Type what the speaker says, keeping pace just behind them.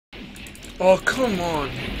Oh, come on.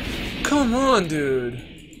 Come on, dude.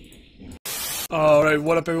 Alright,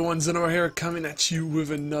 what up everyone, ZonoBRAH here, coming at you with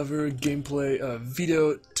another gameplay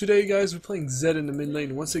video. Today guys, we're playing Zed in the mid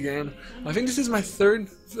lane once again. I think this is my third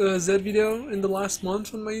Zed video in the last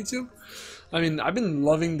month on my YouTube. I mean, I've been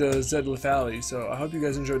loving the Zed lethality, so I hope you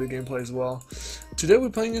guys enjoy the gameplay as well. Today we're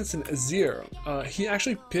playing against an Azir. He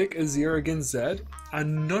actually picked Azir against Zed.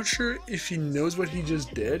 I'm not sure if he knows what he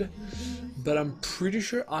just did, but I'm pretty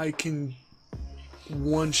sure I can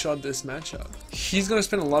one-shot this matchup. He's gonna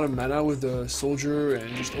spend a lot of mana with the soldier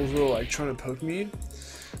and just overall like trying to poke me,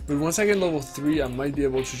 but once I get level 3 I might be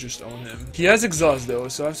able to just own him. He has exhaust though,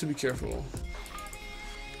 so I have to be careful.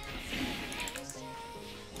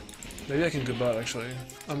 Maybe I can go bot actually.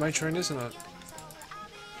 Am I trying this or not?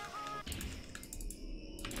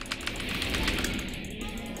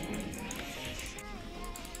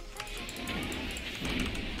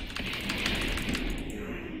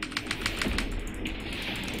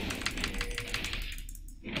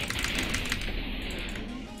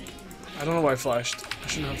 I don't know why I flashed. I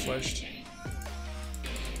shouldn't have flashed.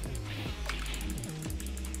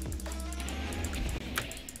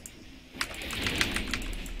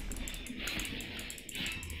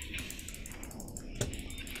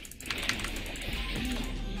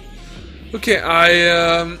 Okay,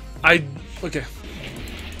 okay.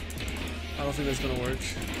 I don't think that's gonna work.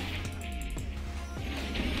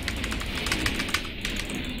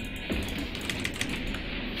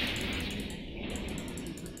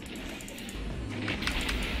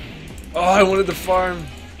 Oh, I wanted the farm.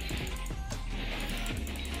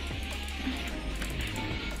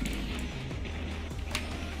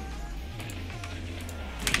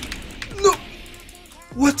 No!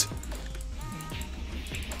 What?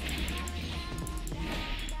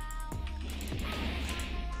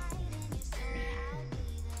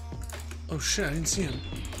 Oh shit, I didn't see him.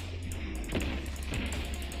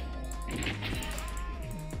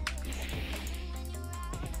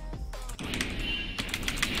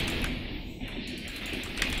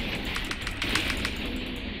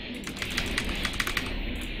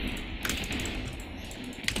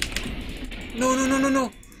 No, no, no, no,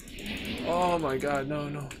 no! Oh my god, no,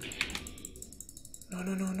 no. No,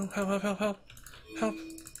 no, no, no, help, help, help, help. Help.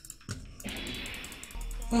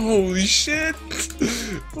 Holy shit!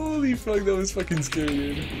 Holy fuck, that was fucking scary,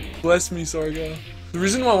 dude. Bless me, Sarga. The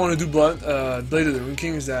reason why I want to do Blade of the Ruined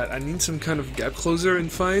King is that I need some kind of gap closer in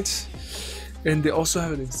fights. And they also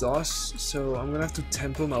have an exhaust, so I'm gonna have to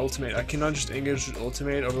tempo my ultimate. I cannot just engage with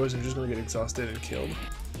ultimate, otherwise I'm just gonna get exhausted and killed.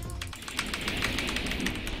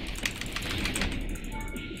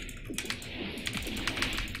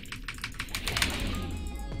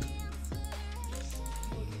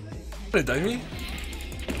 Gonna dive me?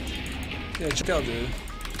 Yeah, check out, dude.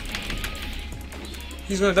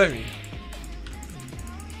 He's gonna dive me.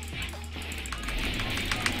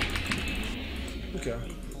 Okay.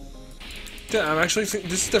 Yeah, I'm actually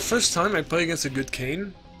this is the first time I play against a good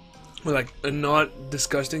Kayn, or like a not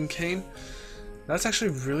disgusting Kayn. That's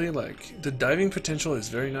actually really like the diving potential is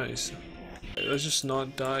very nice. Let's just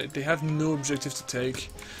not die. They have no objective to take.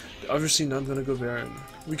 They're obviously not gonna go Baron.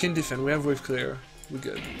 We can defend. We have wave clear. We're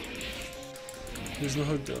good. There's no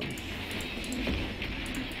hook though.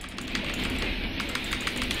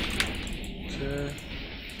 Okay.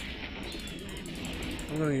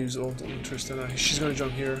 I'm gonna use ult on Tristana. She's gonna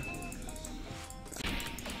jump here.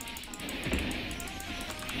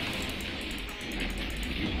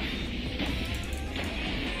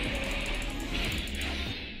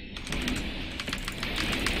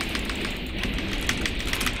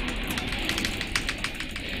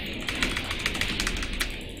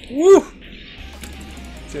 Woo!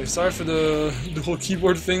 Okay, sorry for the whole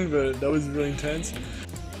keyboard thing, but that was really intense.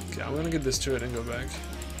 Okay, I'm gonna get this turret and go back.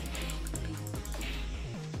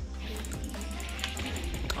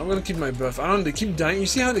 I'm gonna keep my buff. I don't know, they keep dying. You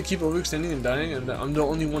see how they keep overextending and dying, and I'm the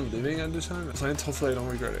only one living at this time? Hopefully I don't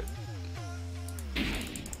regret it.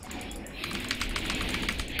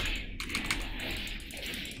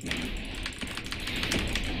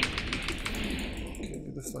 Okay,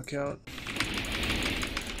 get the fuck out.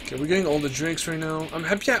 Okay, we're getting all the drinks right now. I'm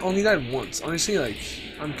happy I only died once. Honestly, like,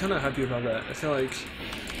 I'm kind of happy about that. I feel like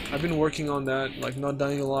I've been working on that, like not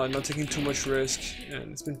dying a lot, not taking too much risk,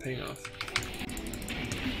 and it's been paying off.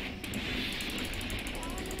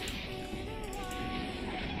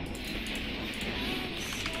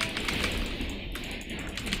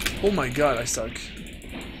 Oh my god, I suck.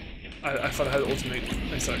 I thought I had ultimate.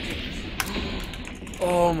 I suck.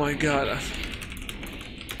 Oh my god.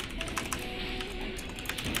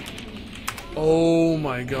 Oh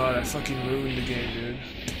my god, I fucking ruined the game, dude.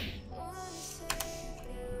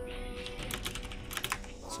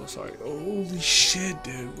 so sorry. Holy shit,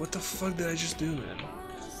 dude. What the fuck did I just do, man?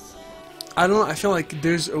 I don't know, I feel like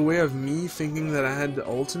there's a way of me thinking that I had the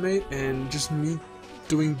ultimate and just me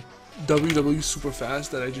doing WWE super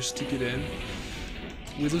fast that I just stick it in.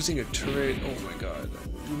 We're losing a turret. Oh my god.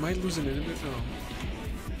 We might lose an inhibitor. No.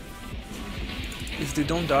 If they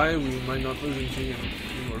don't die, we might not lose anything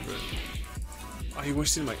anymore, but I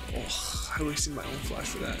wasted my own flash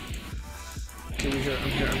for that. Okay, we're here, I'm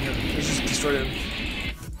here. Let's just destroy them.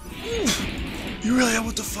 You really have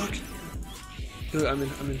what the fuck? Dude, I'm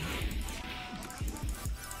in.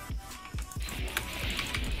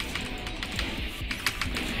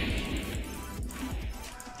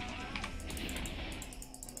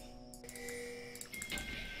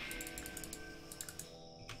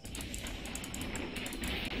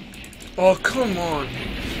 Oh, come on.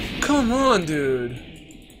 Come on, dude.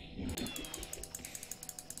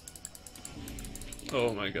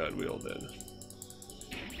 Oh my god, we all dead.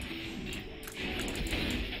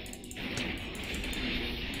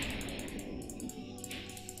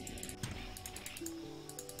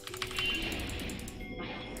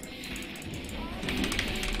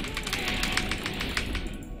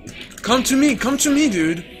 Come to me,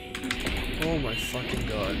 dude. Oh my fucking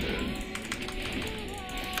god, dude.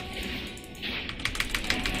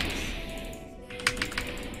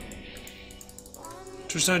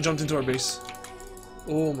 Tristana jumped into our base.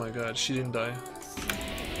 Oh my god, she didn't die.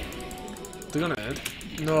 They're gonna end.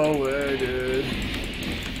 No way, dude.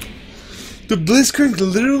 The Blitzcrank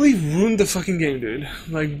literally ruined the fucking game, dude.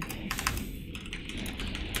 Like,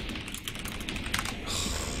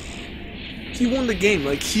 he won the game.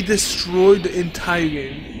 Like, he destroyed the entire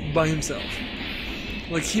game by himself.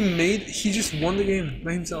 Like, he just won the game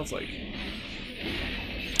by himself. Like,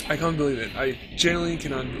 I can't believe it. I genuinely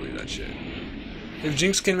cannot believe that shit. If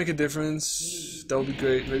Jinx can make a difference, that would be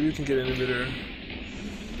great. Maybe we can get an inhibitor.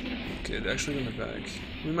 Okay, they're actually on the back.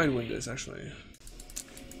 We might win this, actually.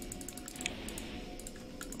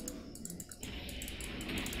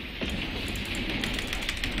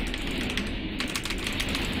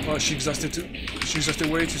 Oh, she exhausted too. She exhausted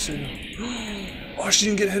way too soon. Oh, she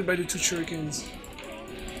didn't get hit by the 2 shurikens.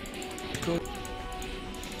 Go.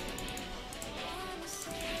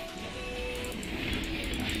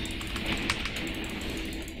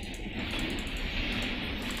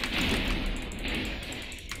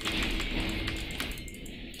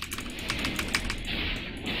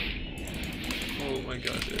 Oh my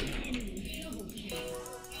god, dude.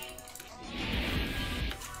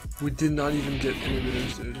 We did not even get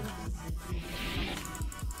inhibitors, dude.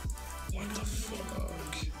 What the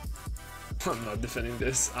fuck? I'm not defending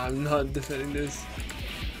this. I'm not defending this.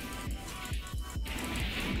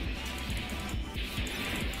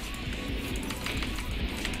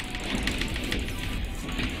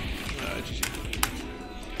 GG.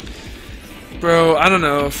 Bro, I don't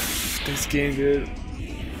know if this game, dude.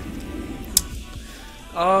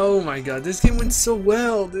 Oh my god, this game went so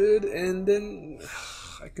well, dude, and then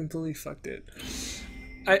I completely fucked it.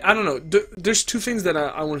 I don't know. There's 2 things that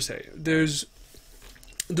I want to say. There's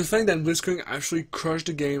the fact that Blitzcrank actually crushed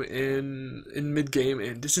the game in mid-game,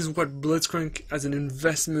 and this is what Blitzcrank as an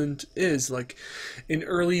investment is. Like, in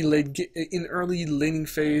early laning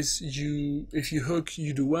phase, if you hook,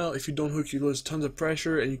 you do well. If you don't hook, you lose tons of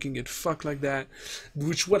pressure, and you can get fucked like that.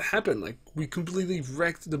 Which what happened. Like, we completely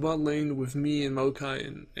wrecked the bot lane with me and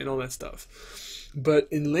Maokai and all that stuff. But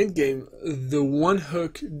in late game, the one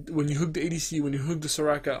hook, when you hook the ADC, when you hook the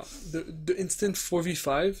Soraka, the instant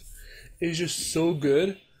 4v5 is just so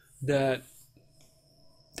good that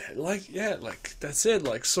like, yeah, like, that's it.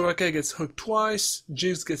 Like, Soraka gets hooked twice,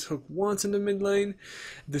 Jinx gets hooked once in the mid lane.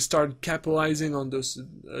 They start capitalizing on those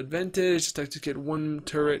advantage, start to get one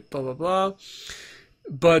turret, blah blah blah.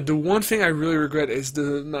 But the one thing I really regret is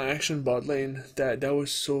my action bot lane. That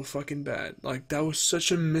was so fucking bad. Like, that was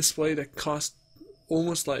such a misplay that cost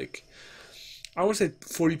almost, like, I would say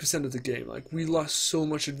 40% of the game. Like, we lost so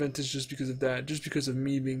much advantage just because of that, just because of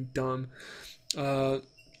me being dumb.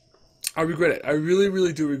 I regret it. I really,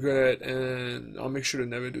 really do regret it, and I'll make sure to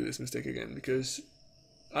never do this mistake again, because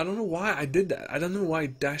I don't know why I did that. I don't know why I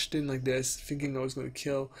dashed in like this, thinking I was going to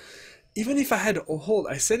kill. Even if I had hold,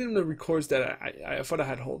 I said in the records that I thought I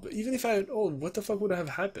had hold, but even if I had hold, what the fuck would have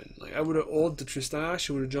happened? Like, I would have hold the Tristana,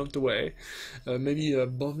 she would have jumped away, maybe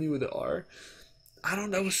bumped me with the R.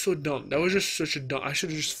 That was so dumb. That was just such a dumb. I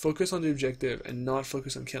should have just focused on the objective and not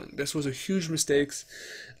focus on killing. This was a huge mistake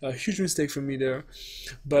for me there.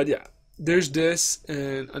 But yeah, there's this,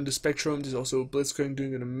 and on the spectrum, there's also Blitzcrank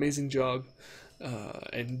doing an amazing job,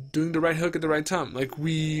 and doing the right hook at the right time. Like,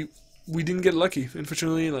 we didn't get lucky,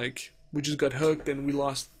 unfortunately. Like, we just got hooked and we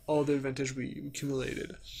lost all the advantage we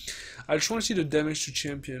accumulated. I just want to see the damage to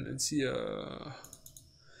champion and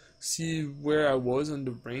see where I was on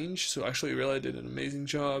the range. So actually Rayla did an amazing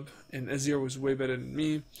job, and Azir was way better than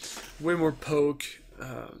me, way more poke.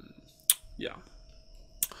 Yeah.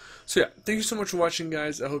 So yeah, thank you so much for watching,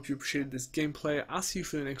 guys. I hope you appreciated this gameplay. I'll see you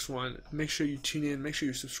for the next one. Make sure you tune in, make sure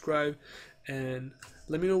you subscribe, and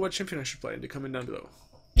let me know what champion I should play in the comment down below.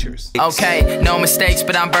 Cheers. Okay, no mistakes,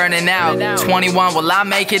 but I'm burning out. 21, will I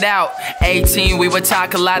make it out? 18, we would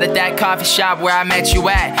talk a lot at that coffee shop where I met you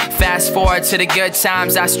at. Fast forward to the good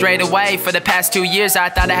times, I strayed away. For the past 2 years, I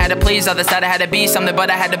thought I had to please others, thought I had to be something, but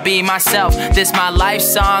I had to be myself. This my life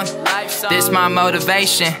song, this my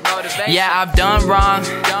motivation. Yeah, I've done wrong.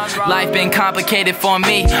 Life been complicated for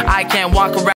me. I can't walk around